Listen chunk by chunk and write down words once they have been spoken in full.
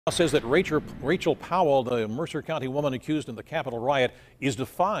Says that Rachel Powell, the Mercer County woman accused in the Capitol riot, is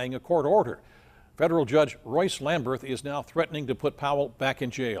defying a court order. Federal Judge Royce Lamberth is now threatening to put Powell back in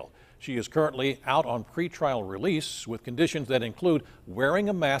jail. She is currently out on pretrial release with conditions that include wearing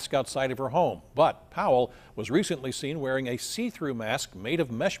a mask outside of her home. But Powell was recently seen wearing a see-through mask made of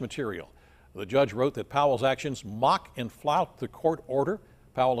mesh material. The judge wrote that Powell's actions mock and flout the court order.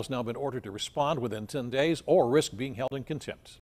 Powell has now been ordered to respond within 10 days or risk being held in contempt.